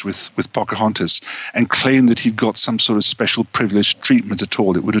experience with Pocahontas and claim that he'd got some sort of special privileged treatment at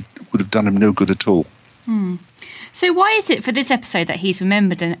all. It would have done him no good at all. So why is it for this episode that he's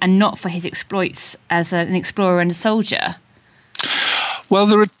remembered and not for his exploits as an explorer and a soldier? Well,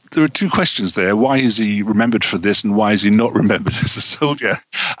 there are two questions there. Why is he remembered for this, and why is he not remembered as a soldier?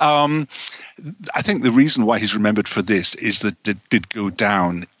 I think the reason why he's remembered for this is that it did go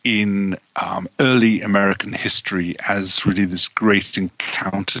down in early American history as really this great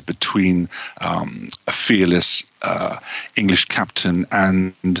encounter between a fearless English captain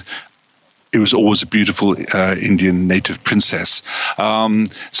and it was always a beautiful Indian native princess.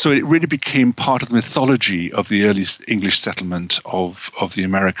 So it really became part of the mythology of the early English settlement of the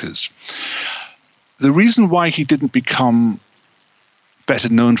Americas. The reason why he didn't become better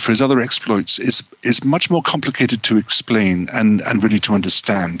known for his other exploits is much more complicated to explain and really to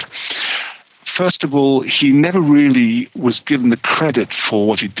understand. First of all, he never really was given the credit for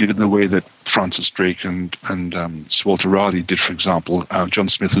what he did in the way that Francis Drake and Sir Walter Raleigh did, for example. John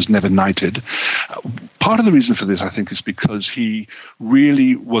Smith was never knighted. Part of the reason for this, I think, is because he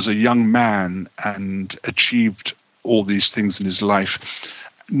really was a young man and achieved all these things in his life,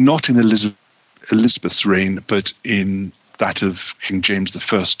 not in Elizabeth's reign, but in that of King James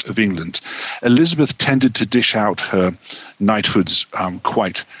I of England. Elizabeth tended to dish out her knighthoods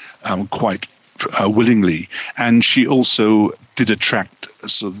quite willingly, and she also did attract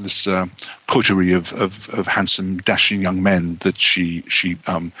sort of this coterie of handsome, dashing young men that she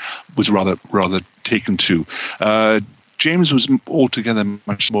was rather taken to. James was altogether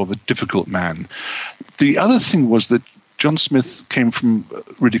much more of a difficult man. The other thing was that John Smith came from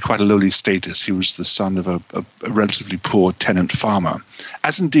really quite a lowly status. He was the son of a relatively poor tenant farmer,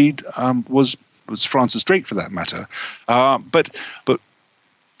 as indeed was Francis Drake for that matter. But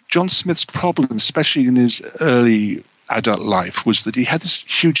John Smith's problem, especially in his early adult life, was that he had this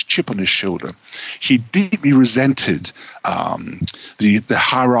huge chip on his shoulder. He deeply resented the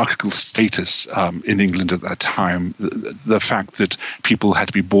hierarchical status in England at that time, the fact that people had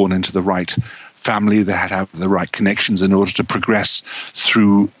to be born into the right family, they had to have the right connections in order to progress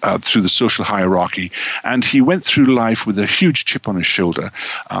through the social hierarchy. And he went through life with a huge chip on his shoulder,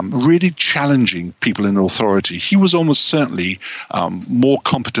 really challenging people in authority. He was almost certainly more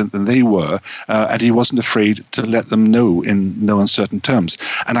competent than they were, and he wasn't afraid to let them know in no uncertain terms.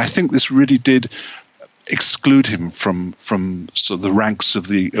 And I think this really did exclude him from sort of the ranks of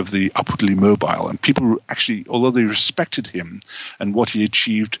the upwardly mobile, and people actually, although they respected him and what he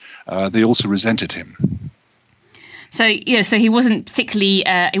achieved, they also resented him. So so he wasn't particularly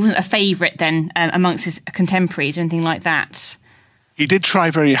he wasn't a favourite then amongst his contemporaries or anything like that. He did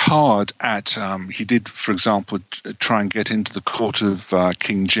try very hard at. He did, for example, try and get into the court of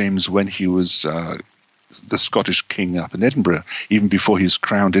King James when he was the Scottish king up in Edinburgh, even before he was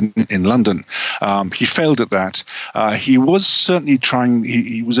crowned in London. He failed at that. He was certainly trying.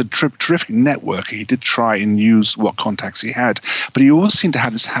 He was a terrific networker. He did try and use what contacts he had, but he always seemed to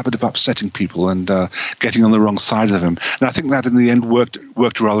have this habit of upsetting people and getting on the wrong side of him. And I think that in the end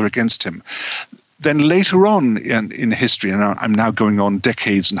worked rather against him. Then later on in history, and I'm now going on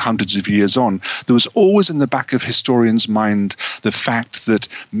decades and hundreds of years on, there was always in the back of historians' mind the fact that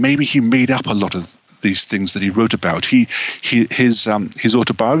maybe he made up a lot of these things that he wrote about. His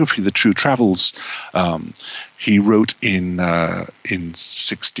autobiography, The True Travels, he wrote in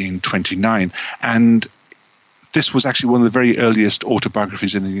 1629, and this was actually one of the very earliest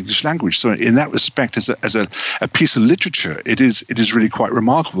autobiographies in the English language. So in that respect, as a piece of literature, it is really quite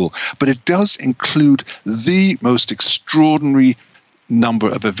remarkable. But it does include the most extraordinary number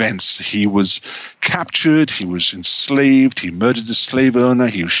of events. He was captured, he was enslaved, he murdered a slave owner,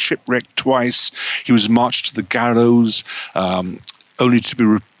 he was shipwrecked twice, he was marched to the gallows, only to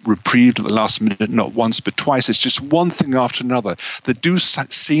be reprieved at the last minute, not once but twice. It's just one thing after another that do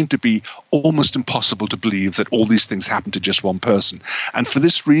seem to be almost impossible to believe that all these things happened to just one person. And for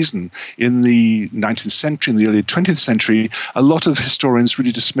this reason, in the 19th century, in the early 20th century, a lot of historians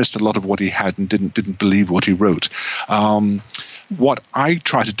really dismissed a lot of what he had and didn't believe what he wrote. What I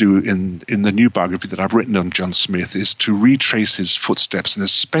try to do in the new biography that I've written on John Smith is to retrace his footsteps, and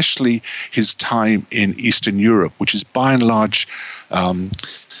especially his time in Eastern Europe, which is by and large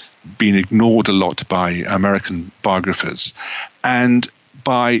been ignored a lot by American biographers. And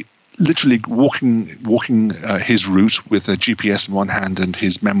by literally walking his route with a GPS in one hand and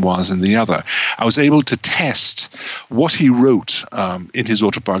his memoirs in the other, I was able to test what he wrote in his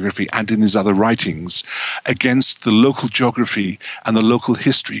autobiography and in his other writings against the local geography and the local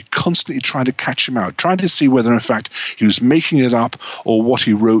history, constantly trying to catch him out, trying to see whether in fact he was making it up or what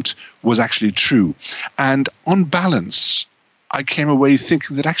he wrote was actually true. And on balance, I came away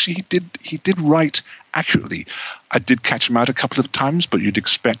thinking that actually he did write accurately. I did catch him out a couple of times, but you'd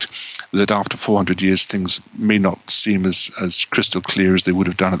expect that after 400 years, things may not seem as crystal clear as they would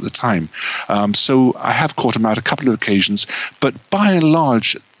have done at the time. So I have caught him out a couple of occasions, but by and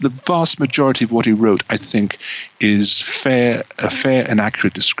large, the vast majority of what he wrote, I think, is a fair and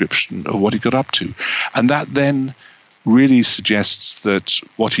accurate description of what he got up to. And that then really suggests that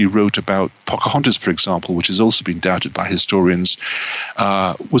what he wrote about Pocahontas, for example, which has also been doubted by historians,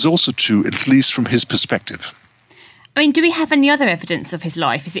 was also true, at least from his perspective. I mean, do we have any other evidence of his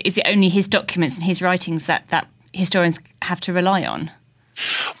life? Is it only his documents and his writings that historians have to rely on?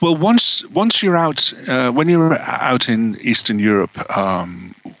 Well, once you're out, when you're out in Eastern Europe,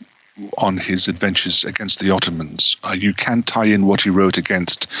 on his adventures against the Ottomans, you can tie in what he wrote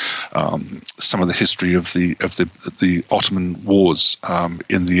against some of the history of the Ottoman wars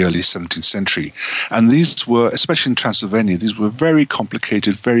in the early 17th century. And these were, especially in Transylvania, these were very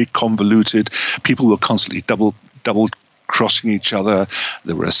complicated, very convoluted. People were constantly double crossing each other.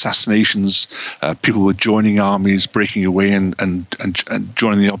 There were assassinations. People were joining armies, breaking away and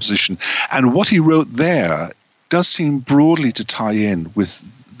joining the opposition. And what he wrote there does seem broadly to tie in with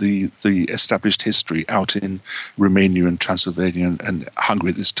the established history out in Romania and Transylvania and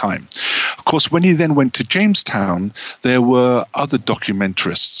Hungary at this time. Of course, when he then went to Jamestown, there were other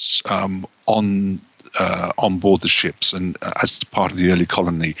documentarists on on board the ships and as part of the early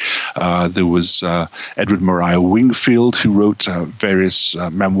colony. There was Edward Maria Wingfield, who wrote various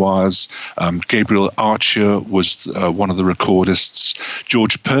memoirs. Gabriel Archer was one of the recordists.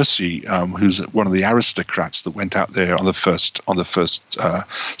 George Percy, who's one of the aristocrats that went out there on the first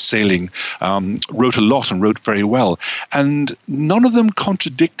sailing, wrote a lot and wrote very well. And none of them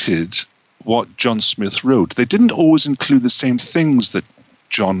contradicted what John Smith wrote. They didn't always include the same things that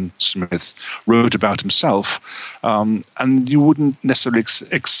John Smith wrote about himself, and you wouldn't necessarily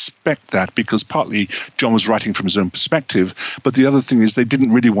expect that, because partly John was writing from his own perspective, but the other thing is they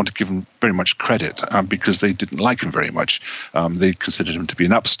didn't really want to give him very much credit because they didn't like him very much. They considered him to be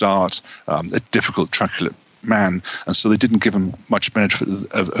an upstart, a difficult, truculent man, and so they didn't give him much benefit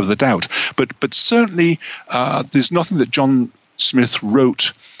of the doubt. But certainly there's nothing that John Smith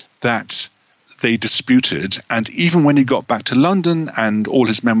wrote that they disputed, and even when he got back to London and all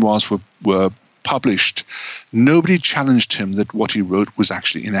his memoirs were published, nobody challenged him that what he wrote was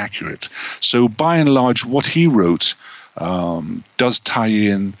actually inaccurate. So by and large, what he wrote does tie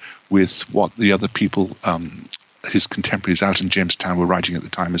in with what the other people, his contemporaries out in Jamestown, were writing at the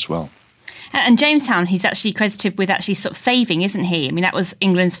time as well. And Jamestown, he's actually credited with actually sort of saving, isn't he? I mean, that was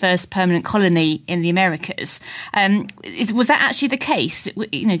England's first permanent colony in the Americas. Was that actually the case?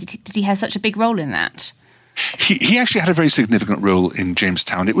 Did he have such a big role in that? He actually had a very significant role in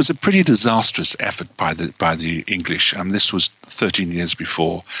Jamestown. It was a pretty disastrous effort by the English. This was 13 years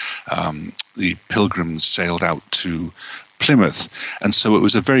before the Pilgrims sailed out to Plymouth, and so it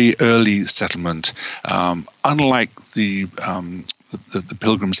was a very early settlement. Unlike the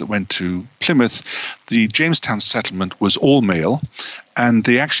Pilgrims that went to Plymouth, the Jamestown settlement was all male, and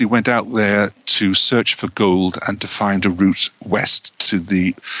they actually went out there to search for gold and to find a route west to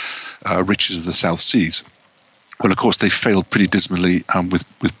the riches of the South Seas. Well, of course, they failed pretty dismally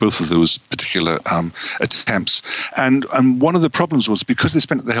with both of those particular attempts. And one of the problems was, because they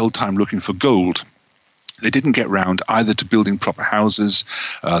spent the whole time looking for gold, they didn't get round either to building proper houses,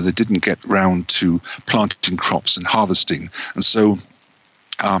 they didn't get round to planting crops and harvesting. And so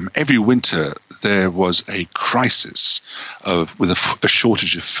every winter there was a crisis with a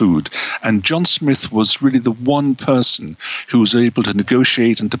shortage of food. And John Smith was really the one person who was able to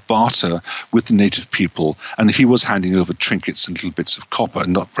negotiate and to barter with the native people. And he was handing over trinkets and little bits of copper,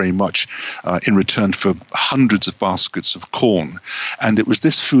 not very much, in return for hundreds of baskets of corn. And it was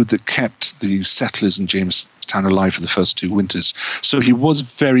this food that kept the settlers in Jamestown alive for the first 2 winters. So he was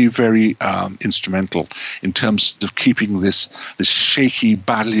very, very instrumental in terms of keeping this shaky,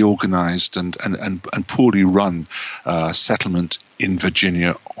 badly organized and poorly run settlement in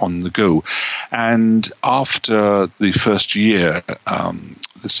Virginia on the go. And after the first year,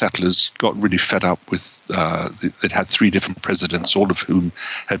 the settlers got really fed up with, they'd had 3 different presidents, all of whom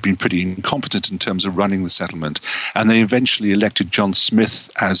had been pretty incompetent in terms of running the settlement. And they eventually elected John Smith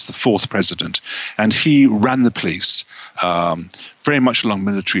as the 4th president. And he ran the place very much along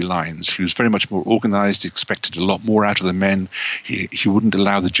military lines. He was very much more organized. He expected a lot more out of the men. He wouldn't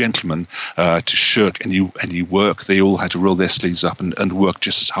allow the gentlemen to shirk any work. They all had to roll their sleeves up and work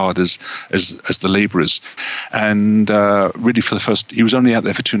just as hard as the laborers. And really for the first, he was only out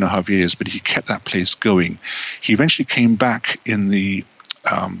there for 2.5 years, but he kept that place going. He eventually came back in the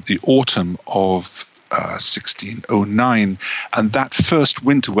autumn of 1609, and that first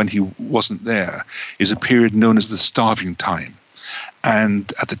winter when he wasn't there is a period known as the Starving Time.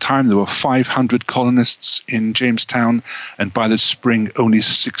 And at the time, there were 500 colonists in Jamestown, and by the spring, only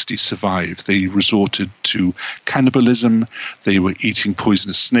 60 survived. They resorted to cannibalism. They were eating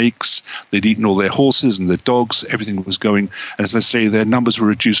poisonous snakes. They'd eaten all their horses and their dogs. Everything was going. And as I say, their numbers were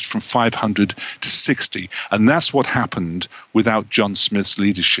reduced from 500 to 60. And that's what happened without John Smith's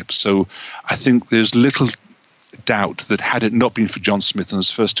leadership. So I think there's little doubt that had it not been for John Smith in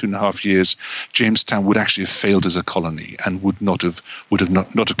those first 2.5 years, Jamestown would actually have failed as a colony and would not have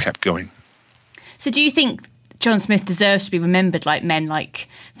kept going. So do you think John Smith deserves to be remembered like men like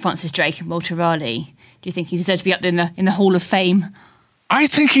Francis Drake and Walter Raleigh? Do you think he deserves to be up there in the Hall of Fame? I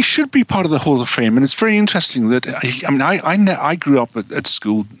think he should be part of the Hall of Fame, and it's very interesting that I grew up at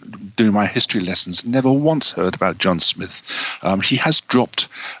school doing my history lessons, never once heard about John Smith. He has dropped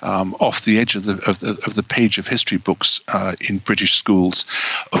off the edge of the page of history books in British schools.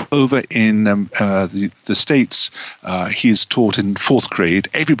 Over in the States, he is taught in 4th grade.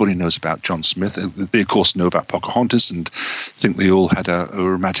 Everybody knows about John Smith. They, of course, know about Pocahontas and think they all had a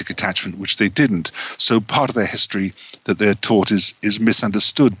romantic attachment, which they didn't. So part of their history that they're taught is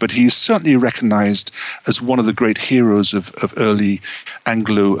misunderstood, but he is certainly recognized as one of the great heroes of early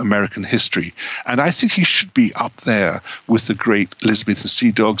Anglo-American history. And I think he should be up there with the great Elizabethan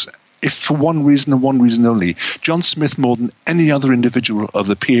Sea Dogs if for one reason and one reason only, John Smith, more than any other individual of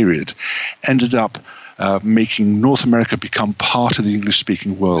the period, ended up making North America become part of the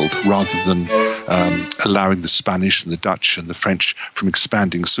English-speaking world rather than allowing the Spanish and the Dutch and the French from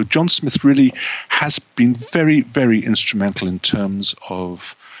expanding. So John Smith really has been very, very instrumental in terms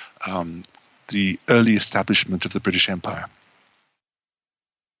of the early establishment of the British Empire.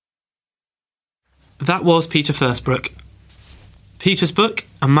 That was Peter Fursbrook. Peter's book,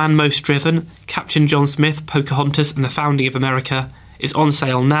 A Man Most Driven, Captain John Smith, Pocahontas and the Founding of America, is on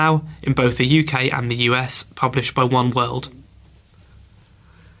sale now in both the UK and the US, published by One World.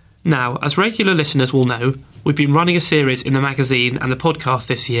 Now, as regular listeners will know, we've been running a series in the magazine and the podcast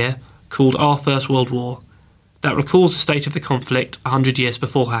this year called Our First World War that recalls the state of the conflict 100 years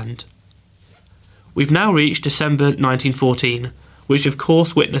beforehand. We've now reached December 1914, which of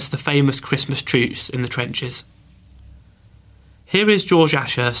course witnessed the famous Christmas truce in the trenches. Here is George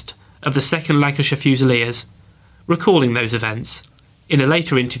Ashurst of the 2nd Lancashire Fusiliers recalling those events in a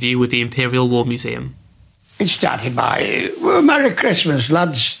later interview with the Imperial War Museum. It started by, well, Merry Christmas,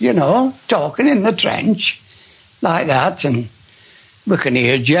 lads, talking in the trench like that, and we can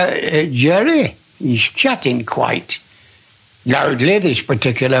hear Jerry. He's chatting quite loudly this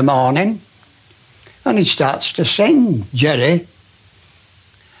particular morning, and he starts to sing, Jerry,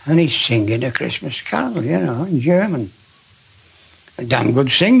 and he's singing a Christmas carol, in German. A damn good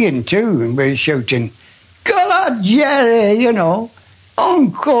singing too, and we're shouting, "Go on, Jerry,"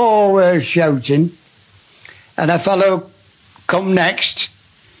 encore we're shouting. And a fellow come next,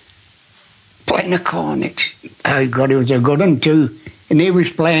 playing a cornet. Oh God, he was a good one too. And he was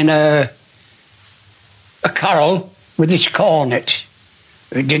playing a carol with his cornet.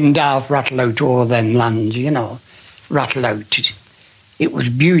 It didn't half rattle out all them lands, rattle out. It was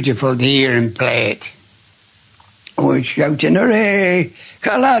beautiful to hear him play it. We were shouting, "Hooray,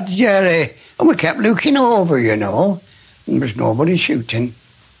 come on, Jerry." And we kept looking over, and there was nobody shooting.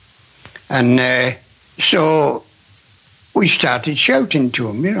 And so we started shouting to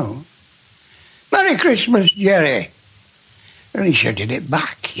him, "Merry Christmas, Jerry." And he shouted it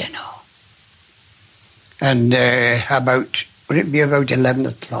back, And would it be about 11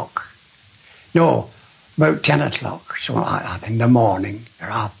 o'clock? No, about 10 o'clock, something like that, in the morning,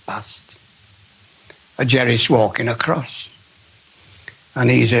 or past. Jerry's walking across. And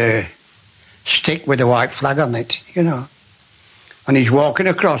he's a stick with a white flag on it, And he's walking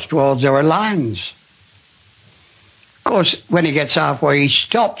across towards our lines. Of course, when he gets halfway, he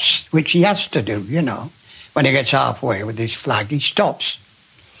stops, which he has to do, When he gets halfway with his flag, he stops,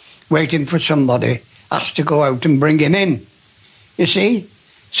 waiting for somebody, has to go out and bring him in, you see.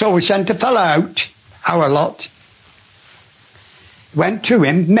 So we sent a fella out, our lot, went to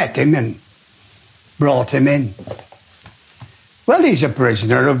him, met him, and brought him in. Well, he's a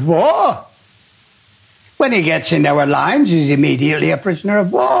prisoner of war. When he gets in our lines, he's immediately a prisoner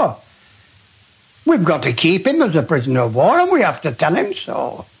of war. We've got to keep him as a prisoner of war, and we have to tell him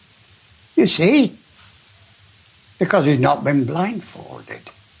so. You see? Because he's not been blindfolded.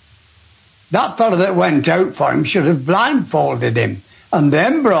 That fellow that went out for him should have blindfolded him and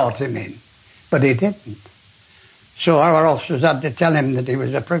then brought him in. But he didn't. So our officers had to tell him that he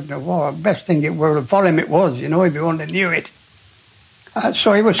was a prisoner of war. Best thing for him it was, if he only knew it.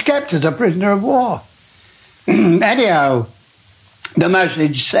 So he was kept as a prisoner of war. Anyhow, the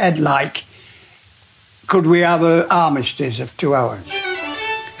message said, could we have an armistice of 2 hours?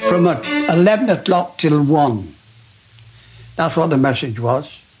 From 11 o'clock till 1. That's what the message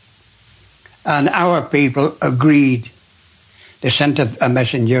was. And our people agreed. They sent a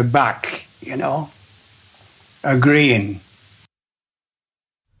messenger back, agreeing.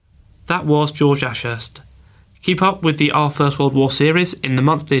 That was George Ashurst. Keep up with the Our First World War series in the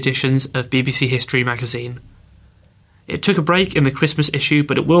monthly editions of BBC History magazine. It took a break in the Christmas issue,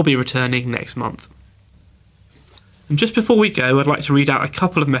 but it will be returning next month. And just before we go, I'd like to read out a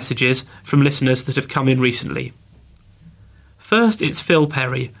couple of messages from listeners that have come in recently. First, it's Phil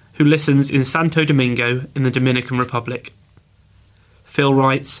Perry, who listens in Santo Domingo in the Dominican Republic. Phil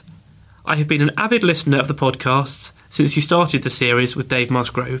writes, "I have been an avid listener of the podcasts since you started the series with Dave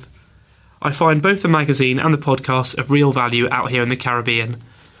Musgrove. I find both the magazine and the podcasts of real value out here in the Caribbean,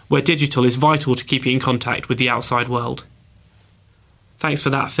 where digital is vital to keeping in contact with the outside world." Thanks for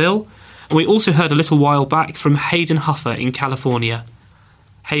that, Phil. And we also heard a little while back from Hayden Huffer in California.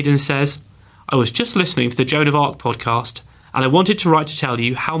 Hayden says, "I was just listening to the Joan of Arc podcast, and I wanted to write to tell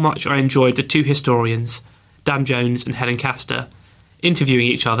you how much I enjoyed the two historians, Dan Jones and Helen Castor, interviewing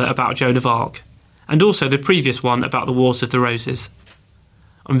each other about Joan of Arc, and also the previous one about the Wars of the Roses.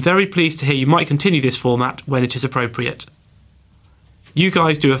 I'm very pleased to hear you might continue this format when it is appropriate." You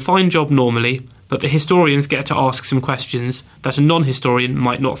guys do a fine job normally, but the historians get to ask some questions that a non-historian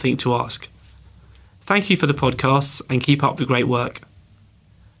might not think to ask. Thank you for the podcasts and keep up the great work.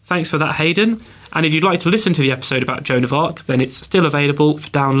 Thanks for that, Hayden. And if you'd like to listen to the episode about Joan of Arc, then it's still available for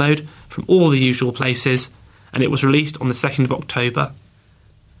download from all the usual places, and it was released on the 2nd of October.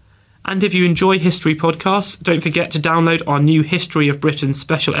 And if you enjoy history podcasts, don't forget to download our new History of Britain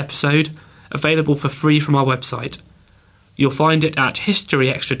special episode, available for free from our website. You'll find it at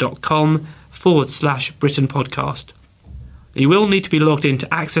historyextra.com/Britain podcast. You will need to be logged in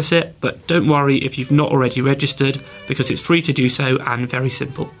to access it, but don't worry if you've not already registered, because it's free to do so and very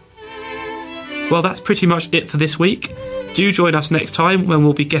simple. Well, that's pretty much it for this week. Do join us next time when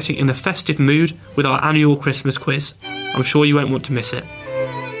we'll be getting in the festive mood with our annual Christmas quiz. I'm sure you won't want to miss it.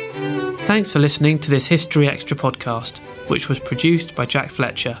 Thanks for listening to this History Extra podcast, which was produced by Jack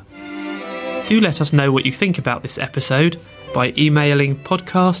Fletcher. Do let us know what you think about this episode by emailing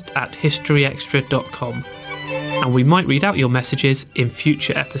podcast@historyextra.com, and we might read out your messages in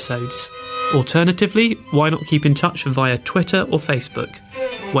future episodes. Alternatively, why not keep in touch via Twitter or Facebook,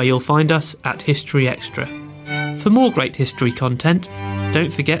 where you'll find us at History Extra. For more great history content,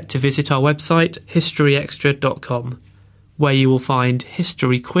 don't forget to visit our website historyextra.com, where you will find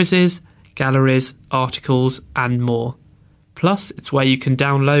history quizzes, galleries, articles and more. Plus, it's where you can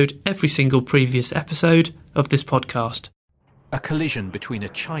download every single previous episode of this podcast. A collision between a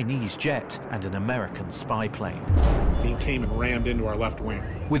Chinese jet and an American spy plane. He came and rammed into our left wing.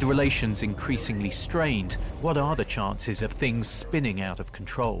 With relations increasingly strained, what are the chances of things spinning out of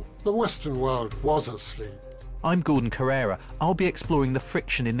control? The Western world was asleep. I'm Gordon Carrera. I'll be exploring the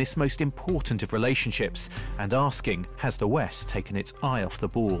friction in this most important of relationships and asking, has the West taken its eye off the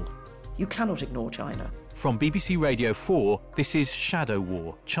ball? You cannot ignore China. From BBC Radio 4, this is Shadow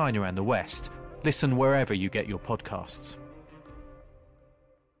War, China and the West. Listen wherever you get your podcasts.